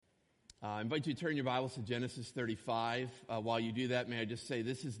I invite you to turn your Bibles to Genesis 35. While you do that, may I just say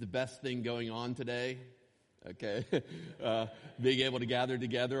this is the best thing going on today. Okay, being able to gather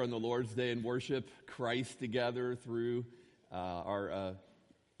together on the Lord's Day and worship Christ together through our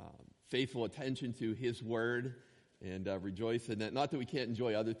faithful attention to His Word and rejoice in that. Not that we can't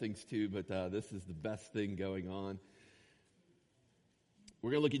enjoy other things too, but this is the best thing going on. We're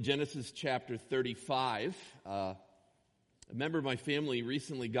going to look at Genesis chapter 35. A member of my family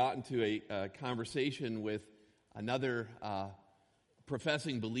recently got into a conversation with another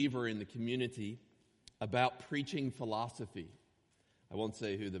professing believer in the community about preaching philosophy. I won't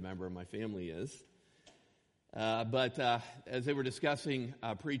say who the member of my family is. But as they were discussing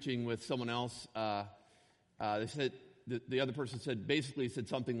preaching with someone else, they said, the other person basically said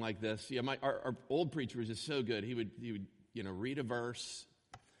something like this. Yeah, our old preacher was just so good. He would read a verse,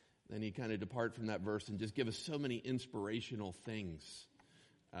 then he kind of depart from that verse and just give us so many inspirational things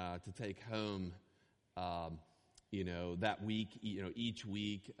to take home, that week, each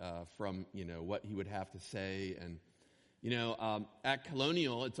week from, what he would have to say. And, at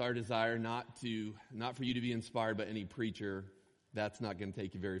Colonial, it's our desire not for you to be inspired by any preacher. That's not going to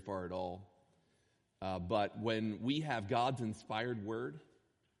take you very far at all. But when we have God's inspired word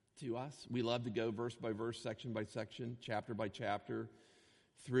to us, we love to go verse by verse, section by section, chapter by chapter,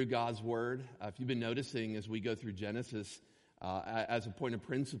 through God's Word. If you've been noticing as we go through Genesis, as a point of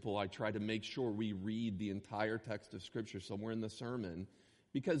principle, I try to make sure we read the entire text of Scripture somewhere in the sermon,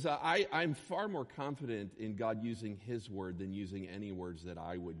 because I'm far more confident in God using His Word than using any words that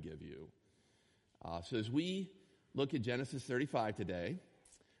I would give you. So as we look at Genesis 35 today,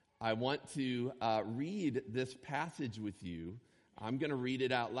 I want to read this passage with you. I'm going to read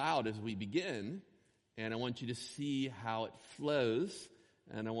it out loud as we begin, and I want you to see how it flows.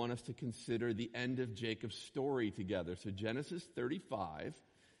 And I want us to consider the end of Jacob's story together. So Genesis 35,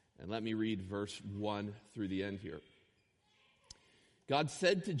 and let me read verse 1 through the end here. God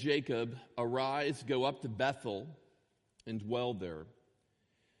said to Jacob, "Arise, go up to Bethel and dwell there.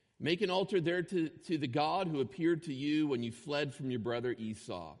 Make an altar there to the God who appeared to you when you fled from your brother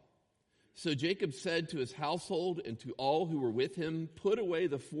Esau." So Jacob said to his household and to all who were with him, "Put away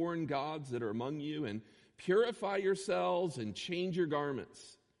the foreign gods that are among you and purify yourselves and change your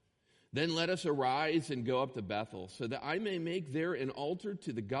garments. Then let us arise and go up to Bethel, so that I may make there an altar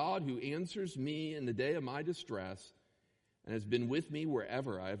to the God who answers me in the day of my distress and has been with me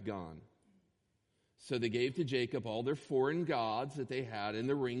wherever I have gone." So they gave to Jacob all their foreign gods that they had and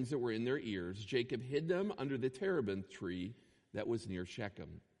the rings that were in their ears. Jacob hid them under the terebinth tree that was near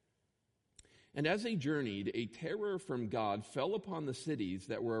Shechem. And as they journeyed, a terror from God fell upon the cities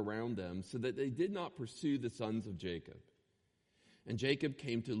that were around them, so that they did not pursue the sons of Jacob. And Jacob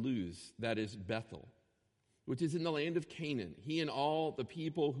came to Luz, that is Bethel, which is in the land of Canaan, he and all the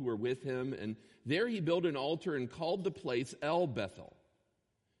people who were with him. And there he built an altar and called the place El Bethel,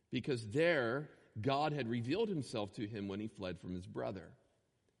 because there God had revealed himself to him when he fled from his brother.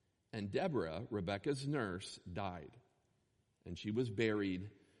 And Deborah, Rebekah's nurse, died, and she was buried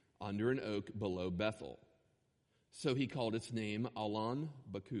under an oak below Bethel. So he called its name Allon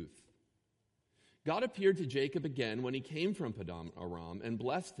Bakuth. God appeared to Jacob again when he came from Paddan Aram and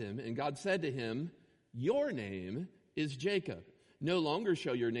blessed him. And God said to him, "Your name is Jacob. No longer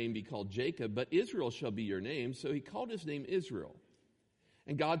shall your name be called Jacob, but Israel shall be your name." So he called his name Israel.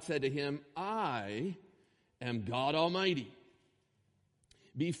 And God said to him, "I am God Almighty.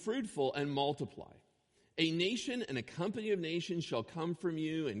 Be fruitful and multiply. A nation and a company of nations shall come from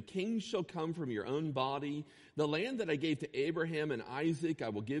you, and kings shall come from your own body. The land that I gave to Abraham and Isaac I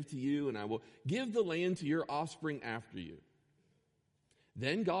will give to you, and I will give the land to your offspring after you."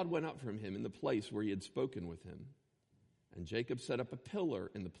 Then God went up from him in the place where he had spoken with him. And Jacob set up a pillar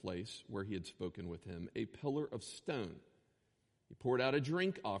in the place where he had spoken with him, a pillar of stone. He poured out a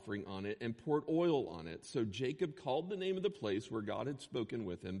drink offering on it and poured oil on it. So Jacob called the name of the place where God had spoken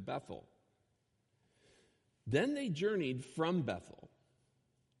with him Bethel. Then they journeyed from Bethel.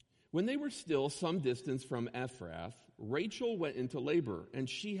 When they were still some distance from Ephrath, Rachel went into labor, and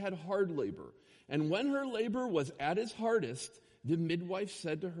she had hard labor. And when her labor was at its hardest, the midwife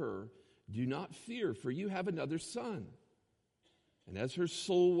said to her, "Do not fear, for you have another son." And as her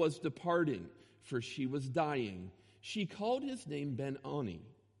soul was departing, for she was dying, she called his name Ben-Oni,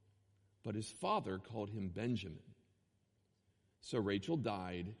 but his father called him Benjamin. So Rachel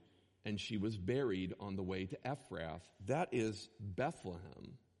died, and she was buried on the way to Ephrath, that is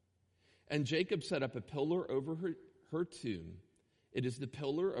Bethlehem. And Jacob set up a pillar over her tomb. It is the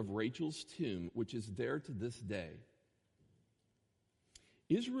pillar of Rachel's tomb, which is there to this day.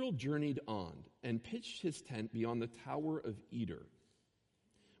 Israel journeyed on and pitched his tent beyond the Tower of Eder.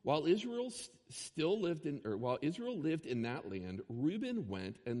 While Israel lived in that land, Reuben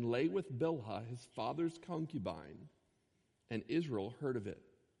went and lay with Bilhah, his father's concubine, and Israel heard of it.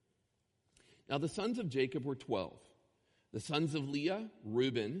 Now the sons of Jacob were 12. The sons of Leah,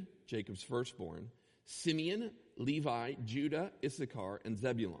 Reuben, Jacob's firstborn, Simeon, Levi, Judah, Issachar, and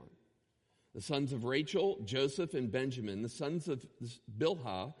Zebulun. The sons of Rachel, Joseph, and Benjamin. The sons of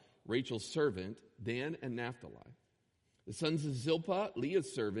Bilhah, Rachel's servant, Dan and Naphtali. The sons of Zilpah,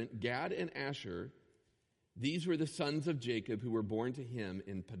 Leah's servant, Gad and Asher. These were the sons of Jacob who were born to him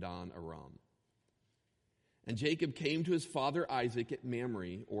in Padan Aram. And Jacob came to his father Isaac at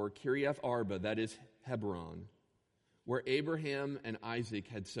Mamre, or Kiriath Arba, that is Hebron, where Abraham and Isaac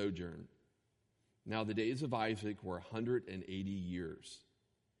had sojourned. Now the days of Isaac were 180 years.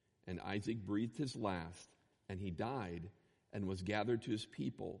 And Isaac breathed his last, and he died and was gathered to his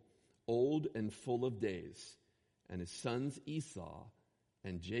people, old and full of days. And his sons Esau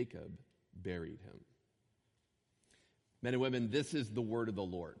and Jacob buried him. Men and women, this is the word of the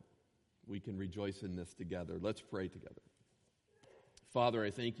Lord. We can rejoice in this together. Let's pray together. Father,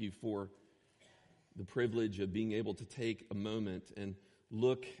 I thank you for the privilege of being able to take a moment and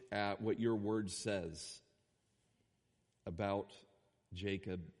look at what your word says about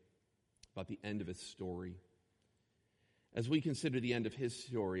Jacob, about the end of his story. As we consider the end of his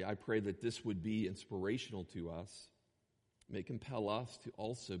story, I pray that this would be inspirational to us. May it compel us to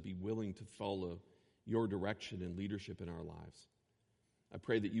also be willing to follow your direction and leadership in our lives. I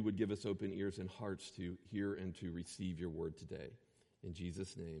pray that you would give us open ears and hearts to hear and to receive your word today. In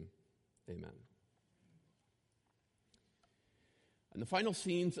Jesus' name, amen. In the final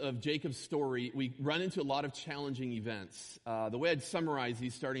scenes of Jacob's story, we run into a lot of challenging events. The way I'd summarize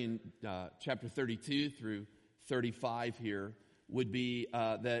these, starting in chapter 32 through 35 here, would be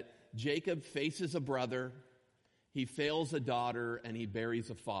that Jacob faces a brother, he fails a daughter, and he buries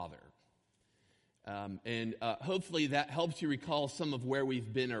a father. And hopefully that helps you recall some of where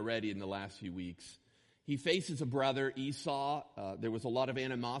we've been already in the last few weeks. He faces a brother, Esau. There was a lot of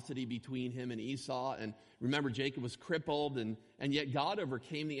animosity between him and Esau. And remember, Jacob was crippled, and yet God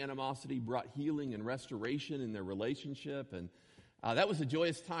overcame the animosity, brought healing and restoration in their relationship. And that was a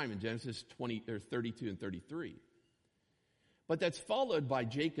joyous time in Genesis 32 and 33. But that's followed by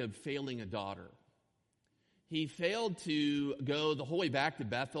Jacob failing a daughter. He failed to go the whole way back to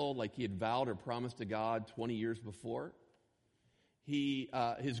Bethel like he had vowed or promised to God 20 years before.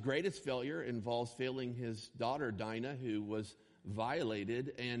 His greatest failure involves failing his daughter Dinah, who was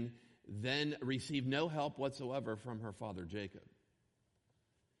violated and then received no help whatsoever from her father Jacob.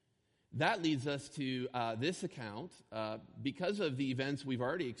 That leads us to this account. Because of the events we've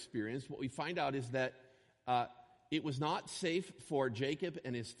already experienced, what we find out is that it was not safe for Jacob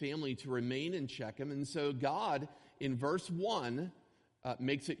and his family to remain in Shechem. And so God, in verse 1,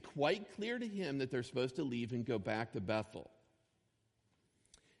 makes it quite clear to him that they're supposed to leave and go back to Bethel.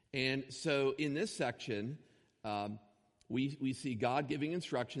 And so in this section, we see God giving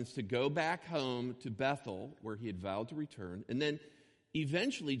instructions to go back home to Bethel, where he had vowed to return. And then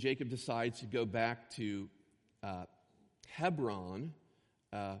eventually Jacob decides to go back to Hebron,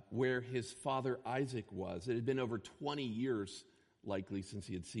 where his father Isaac was. It had been over 20 years, likely, since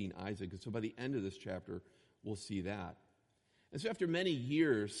he had seen Isaac. And so by the end of this chapter, we'll see that. And so after many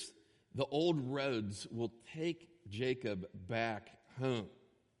years, the old roads will take Jacob back home.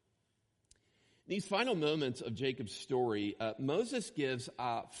 In these final moments of Jacob's story, Moses gives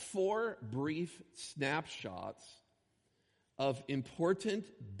 4 brief snapshots of important,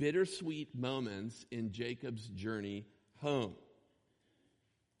 bittersweet moments in Jacob's journey home.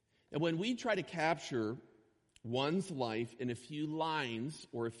 And when we try to capture one's life in a few lines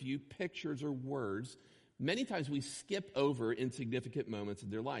or a few pictures or words, many times we skip over insignificant moments in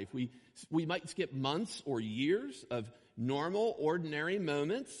their life. We might skip months or years of normal, ordinary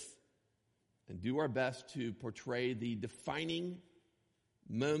moments and do our best to portray the defining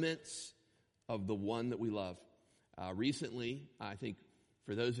moments of the one that we love. Recently, I think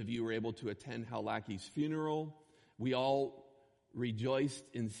for those of you who were able to attend Hal Lackey's funeral, we all rejoiced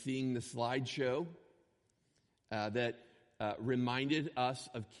in seeing the slideshow that reminded us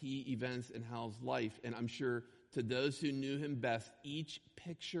of key events in Hal's life. And I'm sure to those who knew him best, each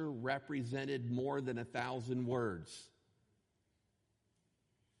picture represented more than 1,000 words.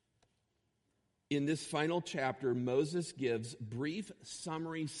 In this final chapter, Moses gives brief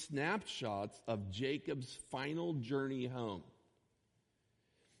summary snapshots of Jacob's final journey home.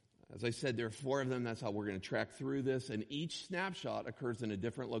 As I said, there are 4 of them. That's how we're going to track through this. And each snapshot occurs in a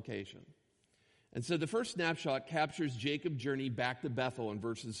different location. And so the first snapshot captures Jacob's journey back to Bethel in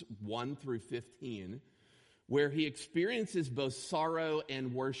verses 1 through 15, where he experiences both sorrow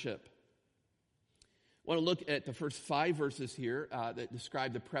and worship. I want to look at the first 5 verses here that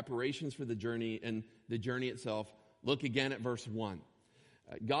describe the preparations for the journey and the journey itself. Look again at verse 1.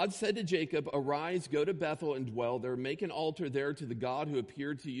 God said to Jacob, "Arise, go to Bethel and dwell there. Make an altar there to the God who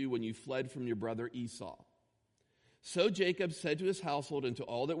appeared to you when you fled from your brother Esau." So Jacob said to his household and to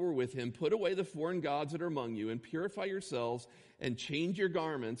all that were with him, "Put away the foreign gods that are among you and purify yourselves and change your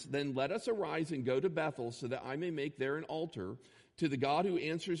garments. Then let us arise and go to Bethel so that I may make there an altar to the God who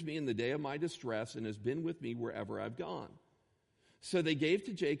answers me in the day of my distress and has been with me wherever I've gone." So they gave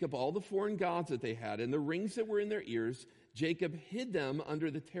to Jacob all the foreign gods that they had and the rings that were in their ears. Jacob hid them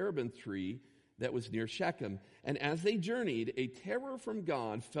under the terebinth tree that was near Shechem. And as they journeyed, a terror from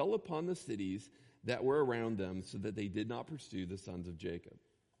God fell upon the cities that were around them so that they did not pursue the sons of Jacob.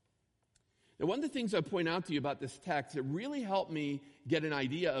 Now, one of the things I point out to you about this text that really helped me get an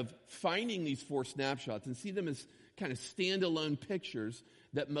idea of finding these 4 snapshots and see them as kind of standalone pictures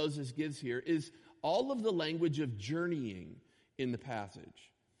that Moses gives here is all of the language of journeying in the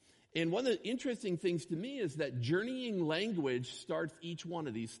passage. And one of the interesting things to me is that journeying language starts each one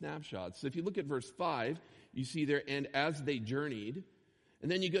of these snapshots. So if you look at verse 5, you see there, "and as they journeyed." And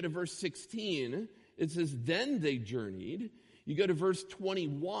then you go to verse 16, it says, "then they journeyed." You go to verse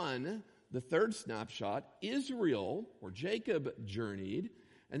 21, the third snapshot, Israel, or Jacob, journeyed.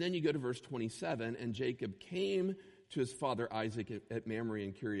 And then you go to verse 27, "and Jacob came to his father Isaac at Mamre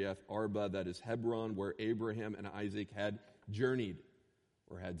and Kiriath Arba," that is Hebron, where Abraham and Isaac had journeyed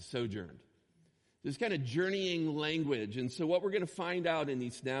or had sojourned. This kind of journeying language. And so what we're going to find out in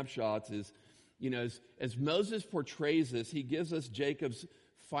these snapshots is, as Moses portrays this, he gives us Jacob's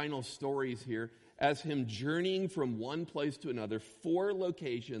final stories here as him journeying from one place to another, 4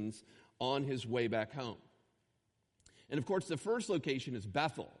 locations on his way back home. And of course, the first location is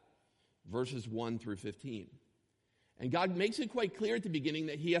Bethel, verses 1 through 15. And God makes it quite clear at the beginning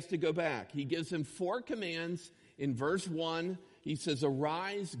that he has to go back. He gives him 4 commands. In verse 1, he says,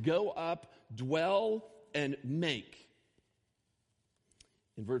 "Arise, go up, dwell, and make."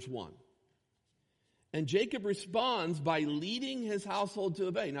 In verse 1. And Jacob responds by leading his household to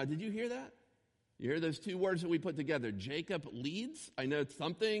obey. Now, did you hear that? You hear those 2 words that we put together? Jacob leads. I know it's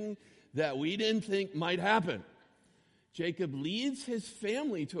something that we didn't think might happen. Jacob leads his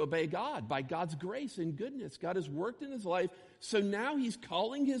family to obey God by God's grace and goodness. God has worked in his life, so now he's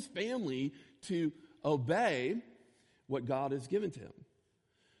calling his family to obey what God has given to him.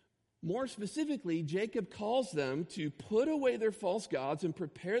 More specifically, Jacob calls them to put away their false gods and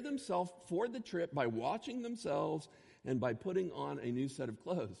prepare themselves for the trip by washing themselves and by putting on a new set of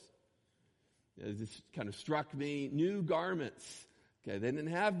clothes. This kind of struck me, new garments. Okay, they didn't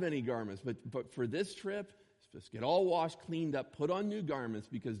have many garments, but for this trip, just get all washed, cleaned up, put on new garments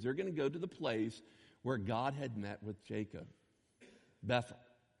because they're going to go to the place where God had met with Jacob, Bethel.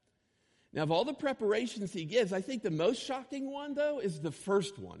 Now, of all the preparations he gives, I think the most shocking one, though, is the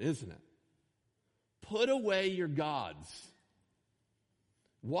first one, isn't it? Put away your gods.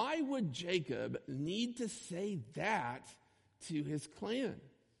 Why would Jacob need to say that to his clan?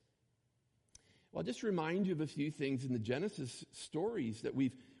 Well, I'll just remind you of a few things in the Genesis stories that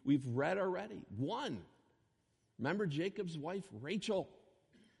we've read already. 1, remember Jacob's wife, Rachel.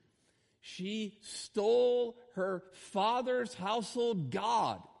 She stole her father's household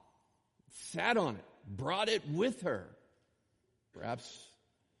god, sat on it, brought it with her. Perhaps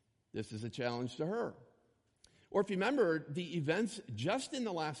this is a challenge to her. Or if you remember the events just in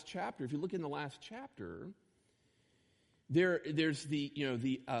the last chapter, if you look in the last chapter, there's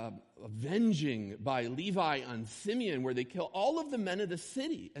the avenging by Levi on Simeon, where they kill all of the men of the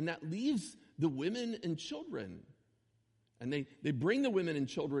city, and that leaves the women and children. And they bring the women and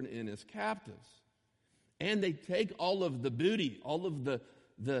children in as captives. And they take all of the booty, all of the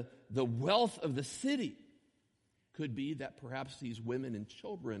wealth of the city. Could be that perhaps these women and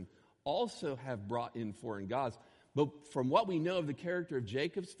children also have brought in foreign gods. But from what we know of the character of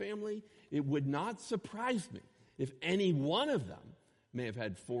Jacob's family, it would not surprise me if any one of them may have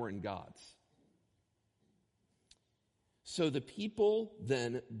had foreign gods. So the people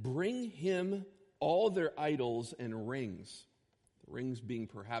then bring him all their idols and rings. The rings being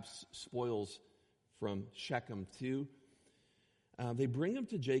perhaps spoils from Shechem too. They bring them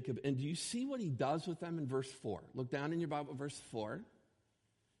to Jacob, and do you see what he does with them in verse 4? Look down in your Bible, verse 4,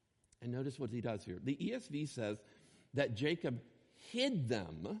 and notice what he does here. The ESV says that Jacob hid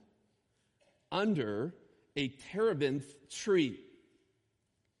them under a terebinth tree.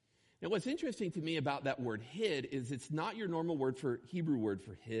 Now, what's interesting to me about that word hid is it's not your normal Hebrew word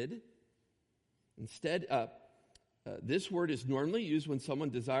for hid. Instead, This word is normally used when someone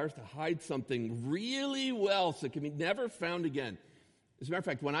desires to hide something really well so it can be never found again. As a matter of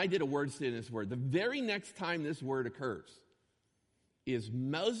fact, when I did a word study in this word, the very next time this word occurs is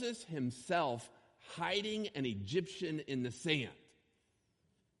Moses himself hiding an Egyptian in the sand.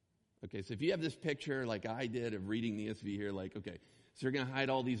 Okay, so if you have this picture like I did of reading the ESV here, like, okay, so you're going to hide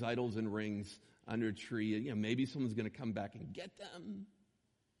all these idols and rings under a tree. Maybe someone's going to come back and get them.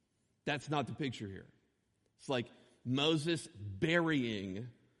 That's not the picture here. It's like Moses burying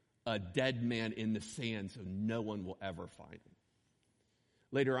a dead man in the sand so no one will ever find him.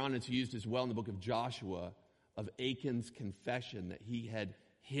 Later on, it's used as well in the book of Joshua of Achan's confession that he had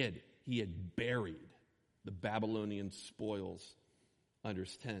hid, he had buried the Babylonian spoils under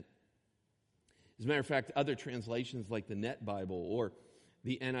his tent. As a matter of fact, other translations like the Net Bible or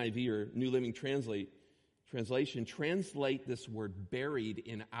the NIV or New Living Translation translate this word buried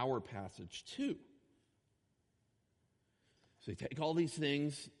in our passage too. So you take all these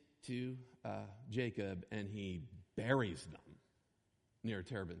things to Jacob and he buries them near a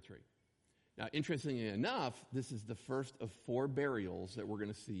terebinth tree. Now, interestingly enough, this is the first of 4 burials that we're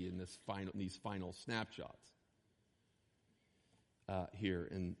going to see in these final snapshots here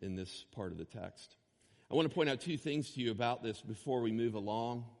in this part of the text. I want to point out 2 things to you about this before we move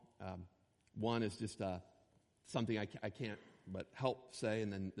along. One is just something I can't but help say,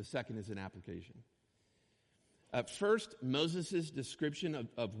 and then the second is an application. First, Moses' description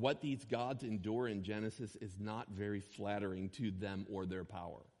of what these gods endure in Genesis is not very flattering to them or their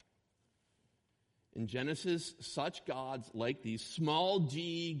power. In Genesis, such gods like these small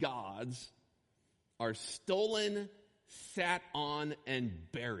g gods are stolen, sat on, and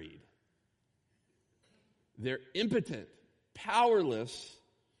buried. They're impotent, powerless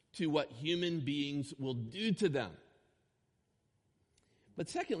to what human beings will do to them. But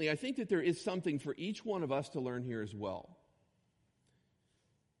secondly, I think that there is something for each one of us to learn here as well.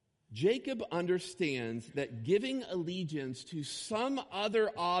 Jacob understands that giving allegiance to some other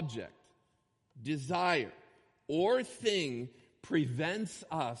object, desire, or thing prevents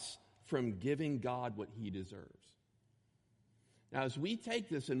us from giving God what he deserves. Now, as we take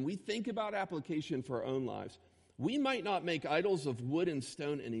this and we think about application for our own lives, we might not make idols of wood and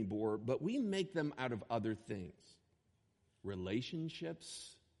stone anymore, but we make them out of other things.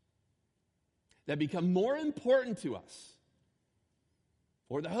 Relationships that become more important to us,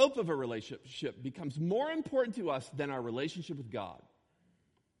 or the hope of a relationship becomes more important to us than our relationship with God,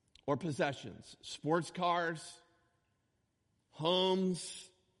 or possessions, sports cars, homes,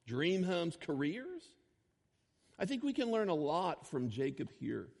 dream homes, careers. I think we can learn a lot from Jacob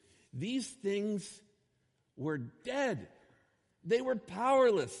here. These things were dead. They were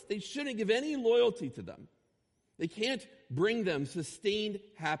powerless. They shouldn't give any loyalty to them. They can't bring them sustained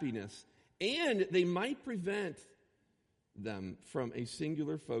happiness, and they might prevent them from a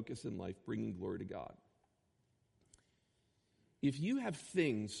singular focus in life, bringing glory to God. If you have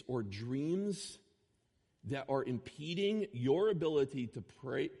things or dreams that are impeding your ability to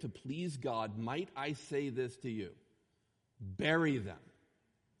pray, to please God, might I say this to you? Bury them.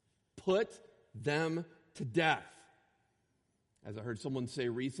 Put them to death. As I heard someone say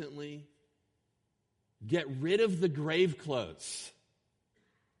recently, get rid of the grave clothes.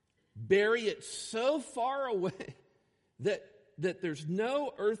 Bury it so far away that there's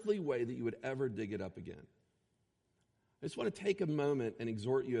no earthly way that you would ever dig it up again. I just want to take a moment and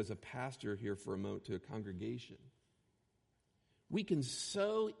exhort you as a pastor here for a moment to a congregation. We can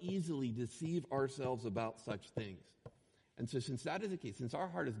so easily deceive ourselves about such things. And so since that is the case, since our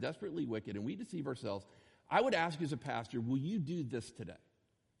heart is desperately wicked and we deceive ourselves, I would ask you as a pastor, will you do this today?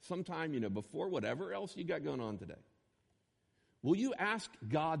 Sometime, before whatever else you got going on today. Will you ask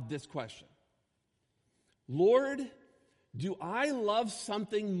God this question? Lord, do I love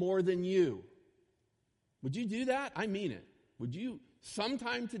something more than you? Would you do that? I mean it. Would you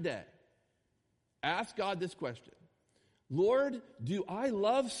sometime today ask God this question? Lord, do I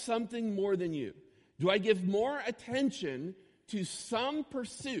love something more than you? Do I give more attention to some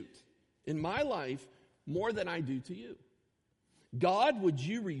pursuit in my life more than I do to you? God, would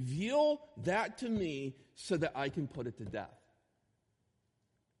you reveal that to me so that I can put it to death?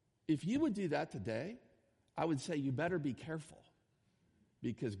 If you would do that today, I would say you better be careful,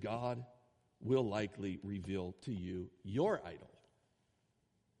 because God will likely reveal to you your idol.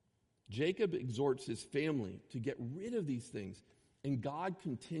 Jacob exhorts his family to get rid of these things, and God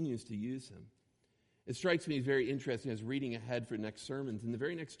continues to use him. It strikes me as very interesting as reading ahead for next sermons. In the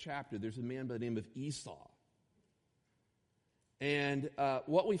very next chapter, there's a man by the name of Esau. And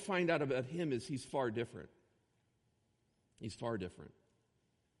what we find out about him is he's far different. He's far different.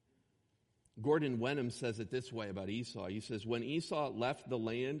 Gordon Wenham says it this way about Esau. He says, when Esau left the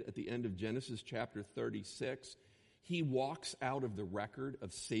land at the end of Genesis chapter 36, he walks out of the record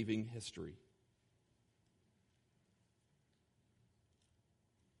of saving history.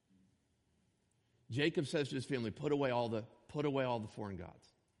 Jacob says to his family, put away all the foreign gods.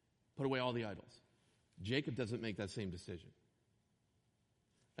 Put away all the idols. Jacob doesn't make that same decision.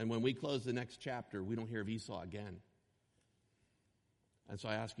 And when we close the next chapter, we don't hear of Esau again. And so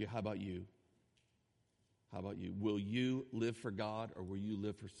I ask you, how about you? How about you? Will you live for God or will you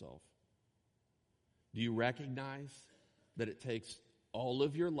live for self? Do you recognize that it takes all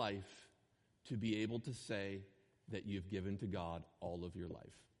of your life to be able to say that you've given to God all of your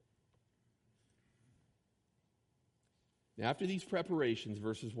life? Now, after these preparations,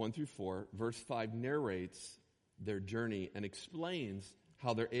 verses 1 through 4, verse 5 narrates their journey and explains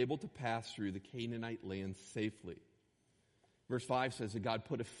how they're able to pass through the Canaanite land safely. Verse 5 says that God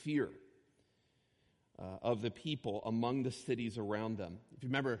put a fear of the people among the cities around them. If you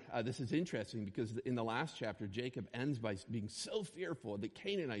remember, this is interesting because in the last chapter, Jacob ends by being so fearful of the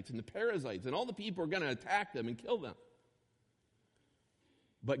Canaanites and the Perizzites and all the people are going to attack them and kill them.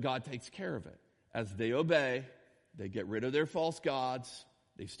 But God takes care of it. As they obey, they get rid of their false gods.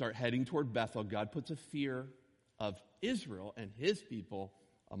 They start heading toward Bethel. God puts a fear of Israel and his people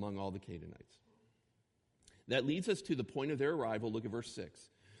among all the Canaanites. That leads us to the point of their arrival. Look at verse 6.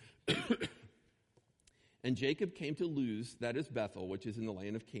 And Jacob came to Luz, that is Bethel, which is in the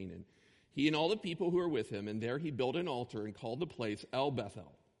land of Canaan. He and all the people who were with him, and there he built an altar and called the place El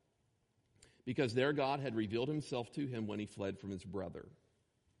Bethel, because there God had revealed himself to him when he fled from his brother.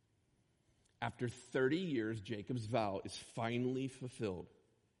 After 30 years, Jacob's vow is finally fulfilled.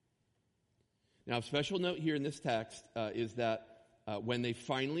 Now, a special note here in this text is that when they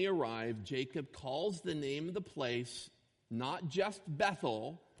finally arrive, Jacob calls the name of the place not just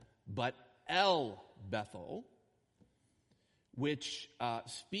Bethel, but El Bethel, which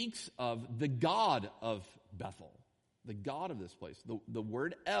speaks of the God of Bethel, the God of this place. The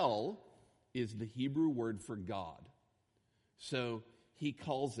word El is the Hebrew word for God. So he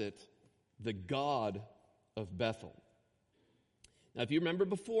calls it the God of Bethel. Now, if you remember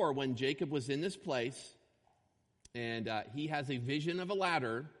before, when Jacob was in this place, and he has a vision of a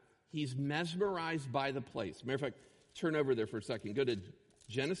ladder, he's mesmerized by the place. Matter of fact, turn over there for a second. Go to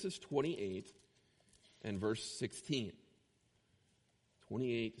Genesis 28 and verse 16.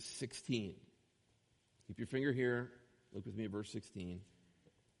 28:16. Keep your finger here. Look with me at verse 16.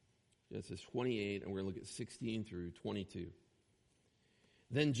 Genesis 28, and we're going to look at 16 through 22.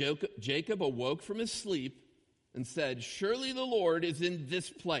 Then Jacob awoke from his sleep and said, surely the Lord is in this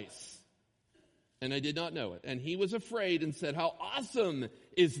place. And I did not know it. And he was afraid and said, how awesome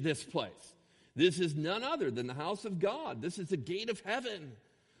is this place? This is none other than the house of God. This is the gate of heaven.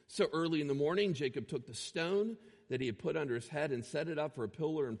 So early in the morning, Jacob took the stone that he had put under his head and set it up for a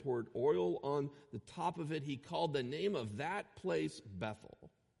pillar and poured oil on the top of it. He called the name of that place Bethel.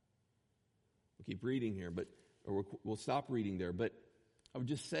 We'll keep reading here, or we'll stop reading there. But I would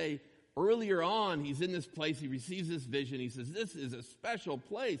just say, earlier on, he's in this place. He receives this vision. He says, this is a special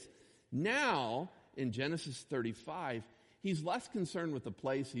place. Now, in Genesis 35, he's less concerned with the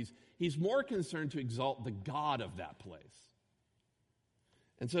place. He's more concerned to exalt the God of that place.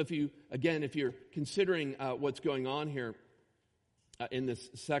 And so if you're considering what's going on here in this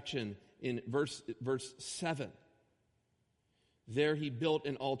section, in verse 7, there he built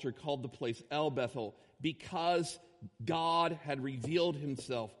an altar called the place El Bethel because God had revealed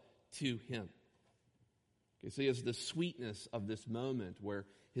himself to him. Okay, so he has the sweetness of this moment where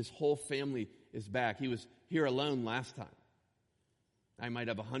his whole family is back. He was here alone last time. I might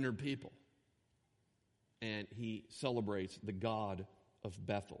have 100 people. And he celebrates the God of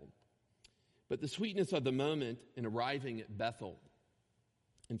Bethel. But the sweetness of the moment in arriving at Bethel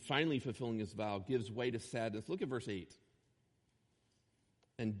and finally fulfilling his vow gives way to sadness. Look at verse 8.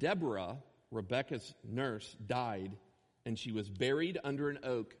 And Deborah, Rebekah's nurse, died, and she was buried under an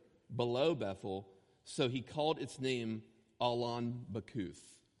oak below Bethel, so he called its name Allon Bakuth.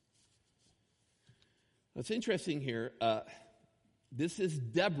 What's interesting here, this is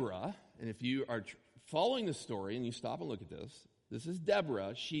Deborah, and if you are following the story and you stop and look at this, this is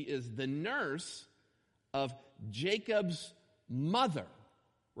Deborah. She is the nurse of Jacob's mother,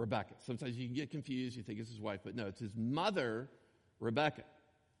 Rebekah. Sometimes you can get confused, you think it's his wife, but no, it's his mother, Rebekah.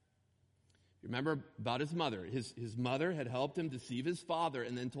 You remember about his mother. His mother had helped him deceive his father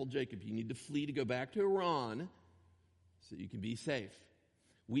and then told Jacob, you need to flee to go back to Iran so you can be safe.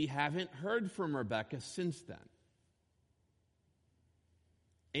 We haven't heard from Rebekah since then.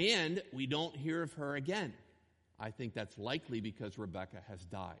 And we don't hear of her again. I think that's likely because Rebekah has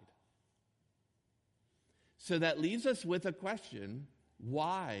died. So that leaves us with a question: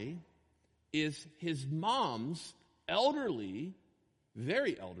 why is his mom's elderly,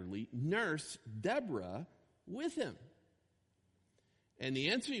 very elderly nurse, Deborah, with him? And the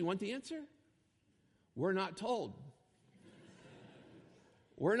answer, you want the answer? We're not told.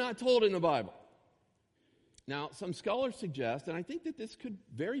 We're not told in the Bible. Now, some scholars suggest, and I think that this could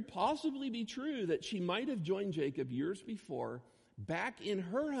very possibly be true, that she might have joined Jacob years before, back in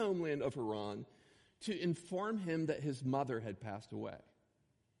her homeland of Haran, to inform him that his mother had passed away.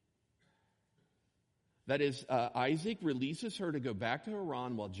 That is, Isaac releases her to go back to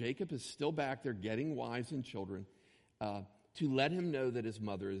Haran while Jacob is still back there getting wives and children, to let him know that his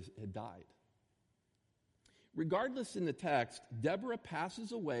mother had died. Regardless, in the text, Deborah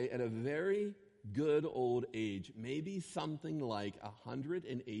passes away at a very good old age, maybe something like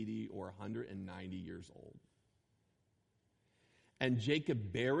 180 or 190 years old. And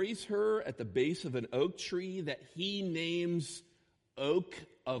Jacob buries her at the base of an oak tree that he names Oak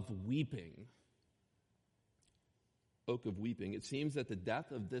of Weeping. Oak of Weeping. It seems that the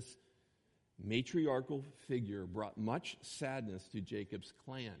death of this matriarchal figure brought much sadness to Jacob's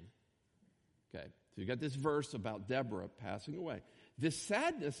clan. Okay, so you got this verse about Deborah passing away. This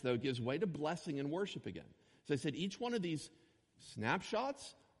sadness, though, gives way to blessing and worship again. So I said each one of these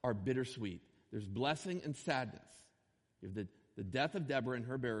snapshots are bittersweet. There's blessing and sadness. You have the death of Deborah and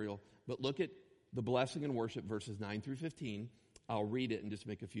her burial, but look at the blessing and worship, verses 9 through 15. I'll read it and just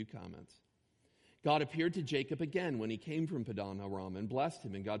make a few comments. God appeared to Jacob again when he came from Padan Aram and blessed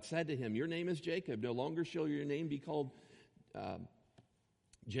him. And God said to him, "Your name is Jacob. No longer shall your name be called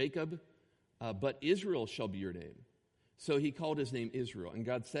Jacob, but Israel shall be your name." So he called his name Israel. And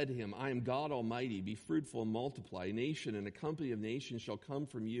God said to him, "I am God Almighty. Be fruitful and multiply. A nation and a company of nations shall come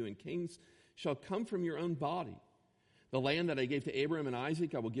from you, and kings shall come from your own body. The land that I gave to Abraham and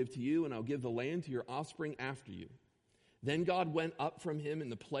Isaac I will give to you, and I'll give the land to your offspring after you." Then God went up from him in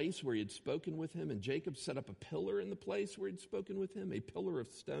the place where he had spoken with him, and Jacob set up a pillar in the place where he had spoken with him, a pillar of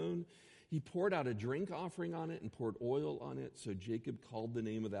stone. He poured out a drink offering on it and poured oil on it. So Jacob called the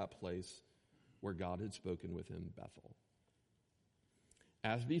name of that place where God had spoken with him Bethel.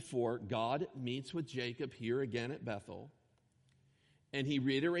 As before, God meets with Jacob here again at Bethel, and he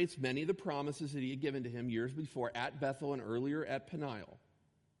reiterates many of the promises that he had given to him years before at Bethel and earlier at Peniel.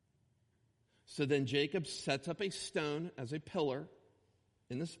 So then Jacob sets up a stone as a pillar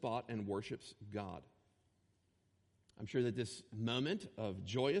in the spot and worships God. I'm sure that this moment of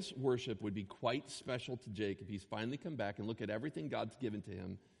joyous worship would be quite special to Jacob. He's finally come back and look at everything God's given to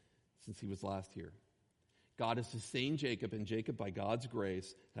him since he was last here. God has sustained Jacob, and Jacob, by God's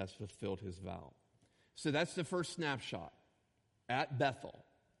grace, has fulfilled his vow. So that's the first snapshot. At Bethel,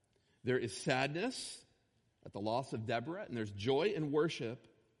 there is sadness at the loss of Deborah, and there's joy and worship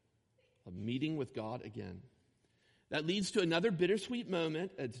of meeting with God again. That leads to another bittersweet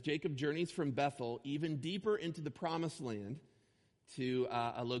moment as Jacob journeys from Bethel even deeper into the promised land to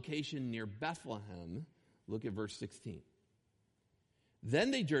a location near Bethlehem. Look at verse 16.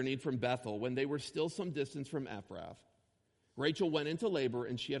 Then they journeyed from Bethel when they were still some distance from Ephrath. Rachel went into labor,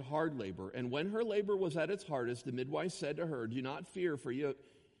 and she had hard labor. And when her labor was at its hardest, the midwife said to her, "Do not fear, for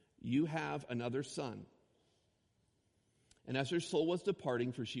you have another son." And as her soul was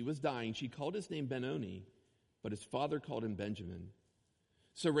departing, for she was dying, she called his name Benoni, but his father called him Benjamin.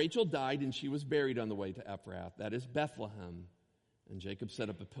 So Rachel died, and she was buried on the way to Ephrath, that is Bethlehem. And Jacob set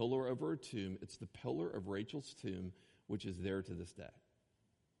up a pillar over her tomb. It's the pillar of Rachel's tomb, which is there to this day.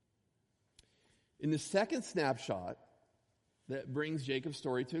 In the second snapshot that brings Jacob's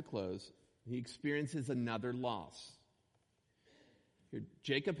story to a close, he experiences another loss. Here,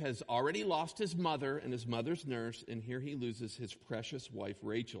 Jacob has already lost his mother and his mother's nurse, and here he loses his precious wife,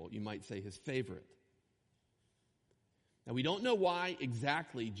 Rachel. You might say his favorite. Now, we don't know why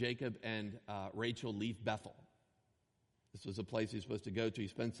exactly Jacob and Rachel leave Bethel. This was a place he's supposed to go to. He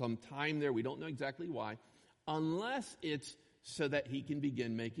spent some time there. We don't know exactly why, unless it's so that he can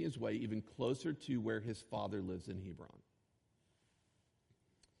begin making his way even closer to where his father lives in Hebron.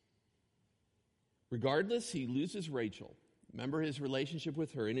 Regardless, he loses Rachel. Remember his relationship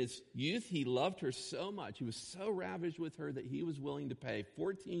with her. In his youth, he loved her so much. He was so ravished with her that he was willing to pay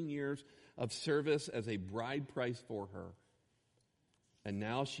 14 years of service as a bride price for her. And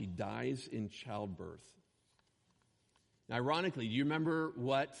now she dies in childbirth. Now, ironically, do you remember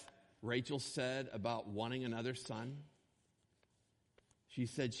what Rachel said about wanting another son? She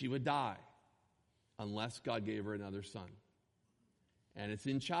said she would die unless God gave her another son. And it's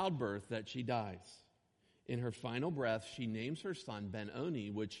in childbirth that she dies. In her final breath, she names her son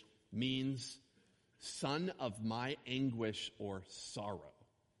Ben-Oni, which means son of my anguish or sorrow.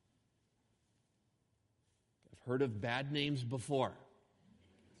 heard of bad names before.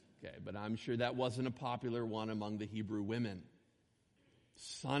 Okay, but I'm sure that wasn't a popular one among the Hebrew women.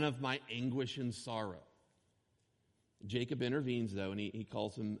 Son of my anguish and sorrow. Jacob intervenes, though, and he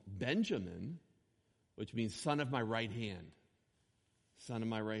calls him Benjamin, which means son of my right hand. Son of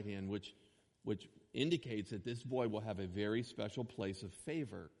my right hand, which indicates that this boy will have a very special place of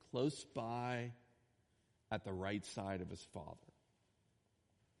favor close by at the right side of his father.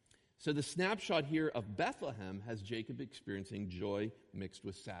 So the snapshot here of Bethlehem has Jacob experiencing joy mixed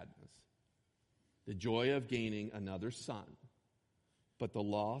with sadness. The joy of gaining another son, but the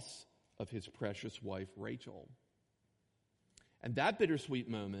loss of his precious wife Rachel. And that bittersweet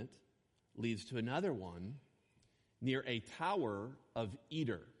moment leads to another one near a tower of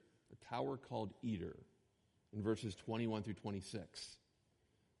Eder, a tower called Eder, in verses 21 through 26.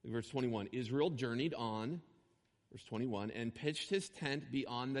 Verse 21, Israel journeyed on, verse 21, and pitched his tent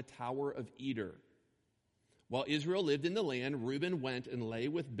beyond the tower of Eder. While Israel lived in the land, Reuben went and lay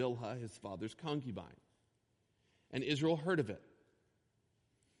with Bilhah, his father's concubine. And Israel heard of it.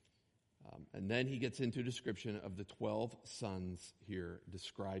 And then he gets into a description of the 12 sons here,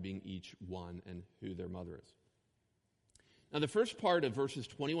 describing each one and who their mother is. Now, the first part of verses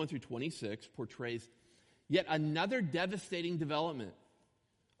 21 through 26 portrays yet another devastating development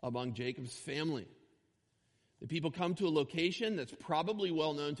among Jacob's family. The people come to a location that's probably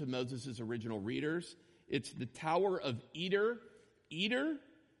well known to Moses' original readers. It's the Tower of Eder. Eder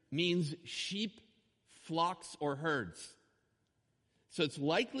means sheep, flocks, or herds. So it's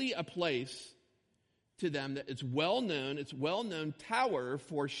likely a place to them that it's well-known tower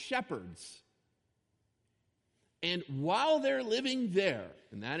for shepherds. And while they're living there,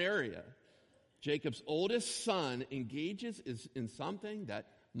 in that area, Jacob's oldest son engages in something that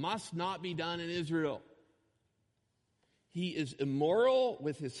must not be done in Israel. He is immoral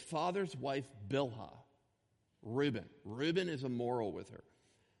with his father's wife, Bilhah, Reuben. Reuben is immoral with her.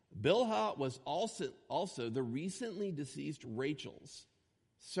 Bilhah was also the recently deceased Rachel's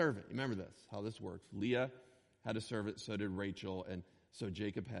servant. Remember this, how this works. Leah had a servant, so did Rachel, and so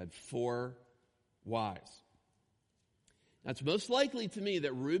Jacob had 4 wives. Now, it's most likely to me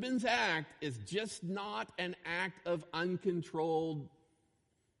that Reuben's act is just not an act of uncontrolled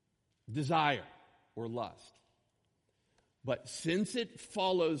desire or lust. But since it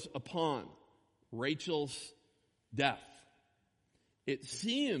follows upon Rachel's death, it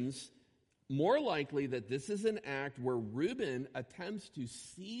seems more likely that this is an act where Reuben attempts to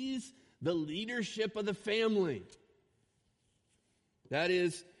seize the leadership of the family. That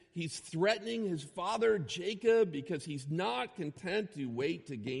is, he's threatening his father Jacob because he's not content to wait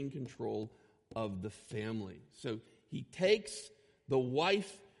to gain control of the family. So he takes the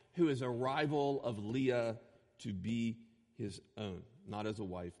wife who is a rival of Leah to be his own, not as a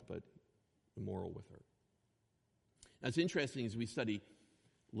wife, but immoral with her. Now, it's interesting as we study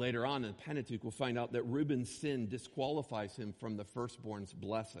later on in the Pentateuch, we'll find out that Reuben's sin disqualifies him from the firstborn's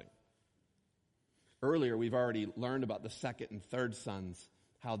blessing. Earlier, we've already learned about the second and third sons,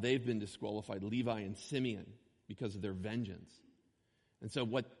 how they've been disqualified, Levi and Simeon, because of their vengeance. And so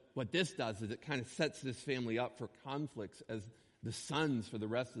what this does is it kind of sets this family up for conflicts as the sons for the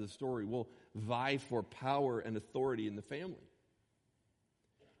rest of the story will vie for power and authority in the family.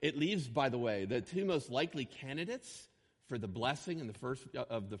 It leaves, by the way, the 2 most likely candidates for the blessing in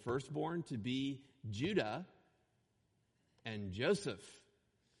the firstborn to be Judah and Joseph.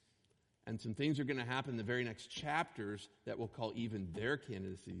 And some things are going to happen in the very next chapters that will call even their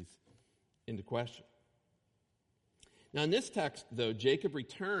candidacies into question. Now, in this text, though, Jacob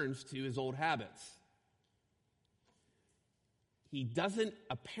returns to his old habits. He doesn't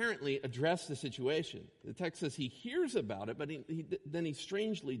apparently address the situation. The text says he hears about it, but then he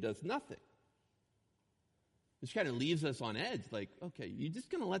strangely does nothing. Which kind of leaves us on edge, like, okay, you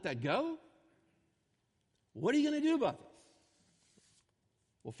just going to let that go? What are you going to do about this?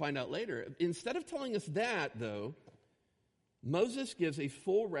 We'll find out later. Instead of telling us that, though, Moses gives a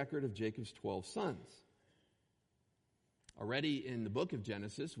full record of Jacob's 12 sons. Already in the book of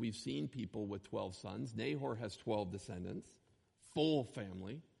Genesis, we've seen people with 12 sons. Nahor has 12 descendants, full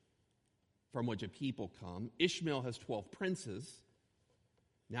family, from which a people come. Ishmael has 12 princes.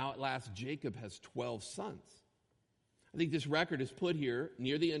 Now at last, Jacob has 12 sons. I think this record is put here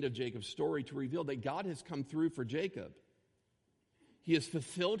near the end of Jacob's story to reveal that God has come through for Jacob. He has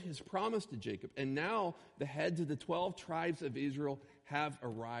fulfilled his promise to Jacob, and now the heads of the 12 tribes of Israel have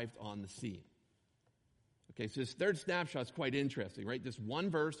arrived on the scene. Okay, so this third snapshot is quite interesting, right? Just one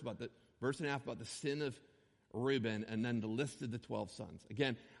verse and a half about the sin of Reuben, and then the list of the 12 sons.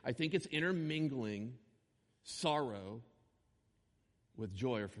 Again, I think it's intermingling sorrow with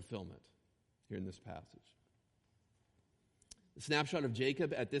joy or fulfillment here in this passage. The snapshot of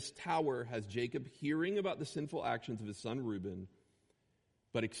Jacob at this tower has Jacob hearing about the sinful actions of his son Reuben,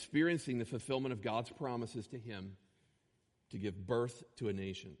 but experiencing the fulfillment of God's promises to him to give birth to a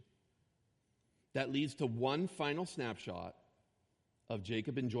nation. That leads to one final snapshot of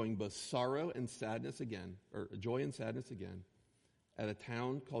Jacob enjoying both sorrow and sadness again, or joy and sadness again, at a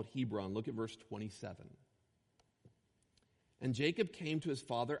town called Hebron. Look at verse 27. And Jacob came to his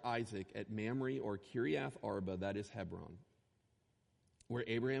father Isaac at Mamre or Kiriath Arba, that is Hebron, where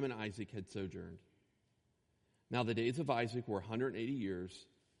Abraham and Isaac had sojourned. Now the days of Isaac were 180 years,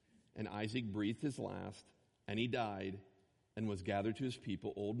 and Isaac breathed his last, and he died and was gathered to his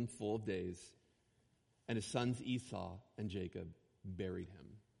people, old and full of days, and his sons Esau and Jacob buried him.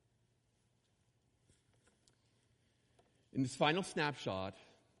 In this final snapshot,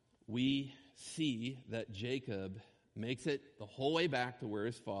 we see that Jacob makes it the whole way back to where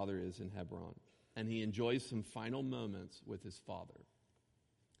his father is in Hebron, and he enjoys some final moments with his father.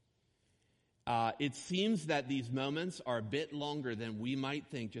 It seems that these moments are a bit longer than we might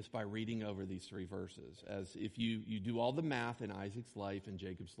think just by reading over these three verses. As if you do all the math in Isaac's life and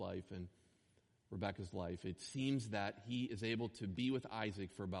Jacob's life and Rebekah's life, it seems that he is able to be with Isaac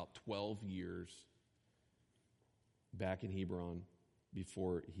for about 12 years back in Hebron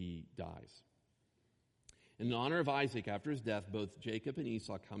before he dies. In honor of Isaac, after his death, both Jacob and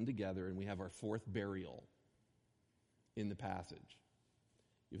Esau come together, and we have our fourth burial in the passage.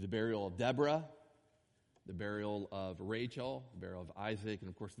 You have the burial of Deborah, the burial of Rachel, the burial of Isaac, and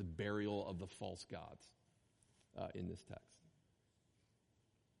of course the burial of the false gods in this text.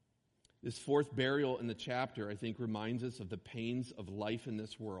 This fourth burial in the chapter, I think, reminds us of the pains of life in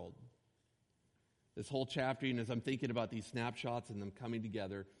this world. This whole chapter, and as I'm thinking about these snapshots and them coming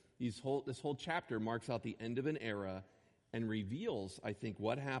together, this whole chapter marks out the end of an era and reveals, I think,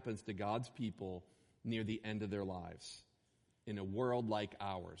 what happens to God's people near the end of their lives in a world like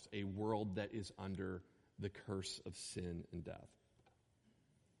ours, a world that is under the curse of sin and death.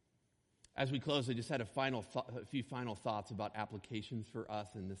 As we close, I just had a few final thoughts about applications for us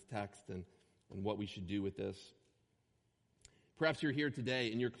in this text and what we should do with this. Perhaps you're here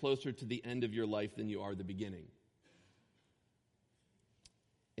today and you're closer to the end of your life than you are the beginning.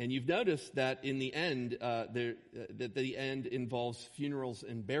 And you've noticed that in the end, that the end involves funerals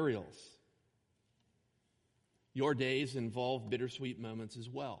and burials. Your days involve bittersweet moments as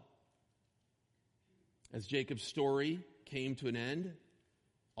well. As Jacob's story came to an end,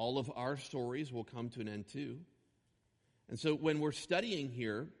 all of our stories will come to an end too. And so when we're studying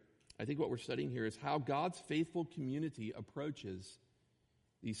here, I think what we're studying here is how God's faithful community approaches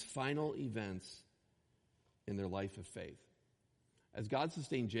these final events in their life of faith. As God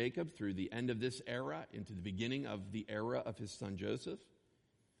sustained Jacob through the end of this era into the beginning of the era of his son Joseph,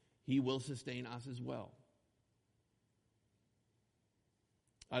 he will sustain us as well.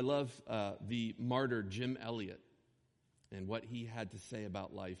 I love the martyr Jim Elliot and what he had to say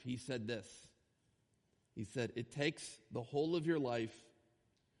about life. He said this. He said, "It takes the whole of your life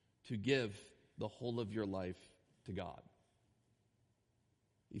to give the whole of your life to God."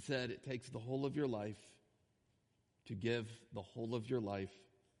 He said, "It takes the whole of your life to give the whole of your life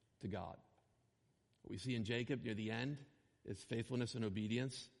to God." What we see in Jacob near the end is faithfulness and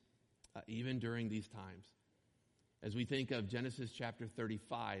obedience, even during these times. As we think of Genesis chapter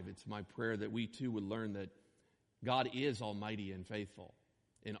 35, it's my prayer that we too would learn that God is almighty and faithful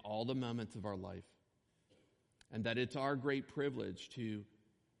in all the moments of our life, and that it's our great privilege to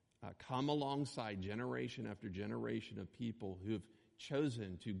come alongside generation after generation of people who have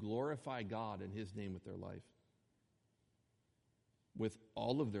chosen to glorify God and his name with their life, with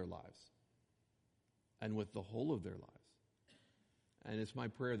all of their lives, and with the whole of their lives. And it's my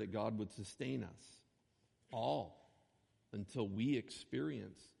prayer that God would sustain us all until we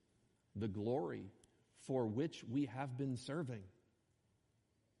experience the glory for which we have been serving.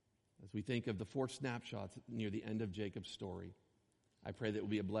 As we think of the four snapshots near the end of Jacob's story, I pray that it will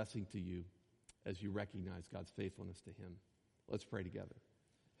be a blessing to you as you recognize God's faithfulness to him. Let's pray together.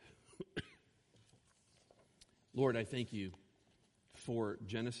 Lord, I thank you for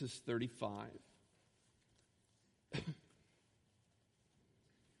Genesis 35.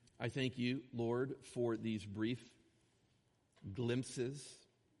 I thank you, Lord, for these brief glimpses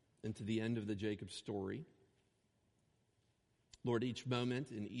into the end of the Jacob story. Lord, each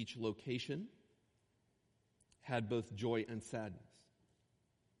moment in each location had both joy and sadness.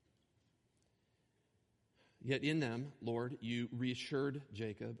 Yet in them, Lord, you reassured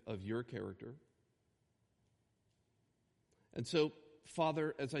Jacob of your character. And so,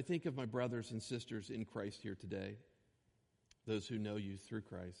 Father, as I think of my brothers and sisters in Christ here today, those who know you through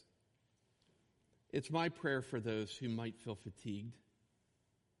Christ, It's my prayer for those who might feel fatigued,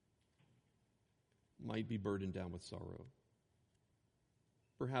 might be burdened down with sorrow.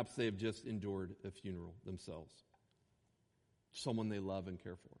 Perhaps they have just endured a funeral themselves, someone they love and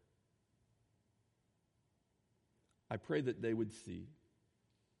care for. I pray that they would see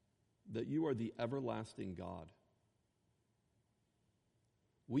that you are the everlasting God.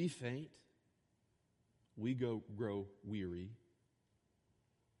 We faint, we grow weary.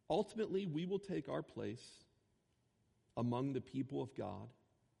 Ultimately, we will take our place among the people of God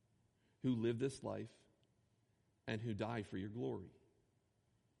who live this life and who die for your glory,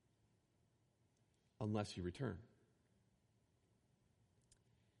 unless you return.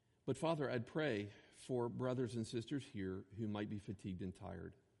 But Father, I'd pray for brothers and sisters here who might be fatigued and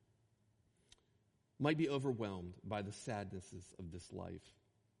tired, might be overwhelmed by the sadnesses of this life.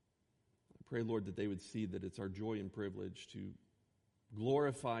 I pray, Lord, that they would see that it's our joy and privilege to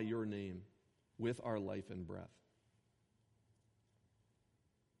glorify your name with our life and breath.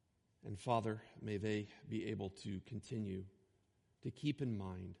 And Father, may they be able to continue to keep in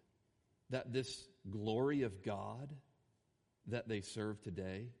mind that this glory of God that they serve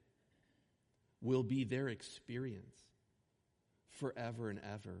today will be their experience forever and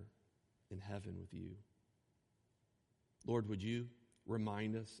ever in heaven with you. Lord, would you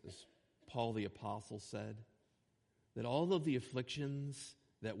remind us, as Paul the Apostle said, that all of the afflictions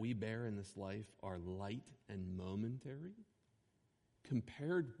that we bear in this life are light and momentary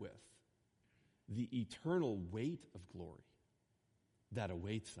compared with the eternal weight of glory that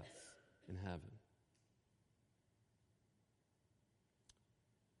awaits us in heaven.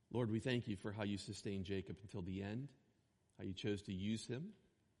 Lord, we thank you for how you sustained Jacob until the end, how you chose to use him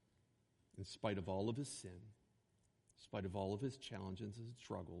in spite of all of his sin, in spite of all of his challenges and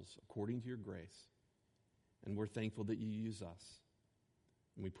struggles, according to your grace. And we're thankful that you use us.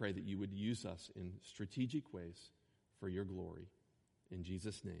 And we pray that you would use us in strategic ways for your glory. In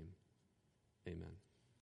Jesus' name, amen.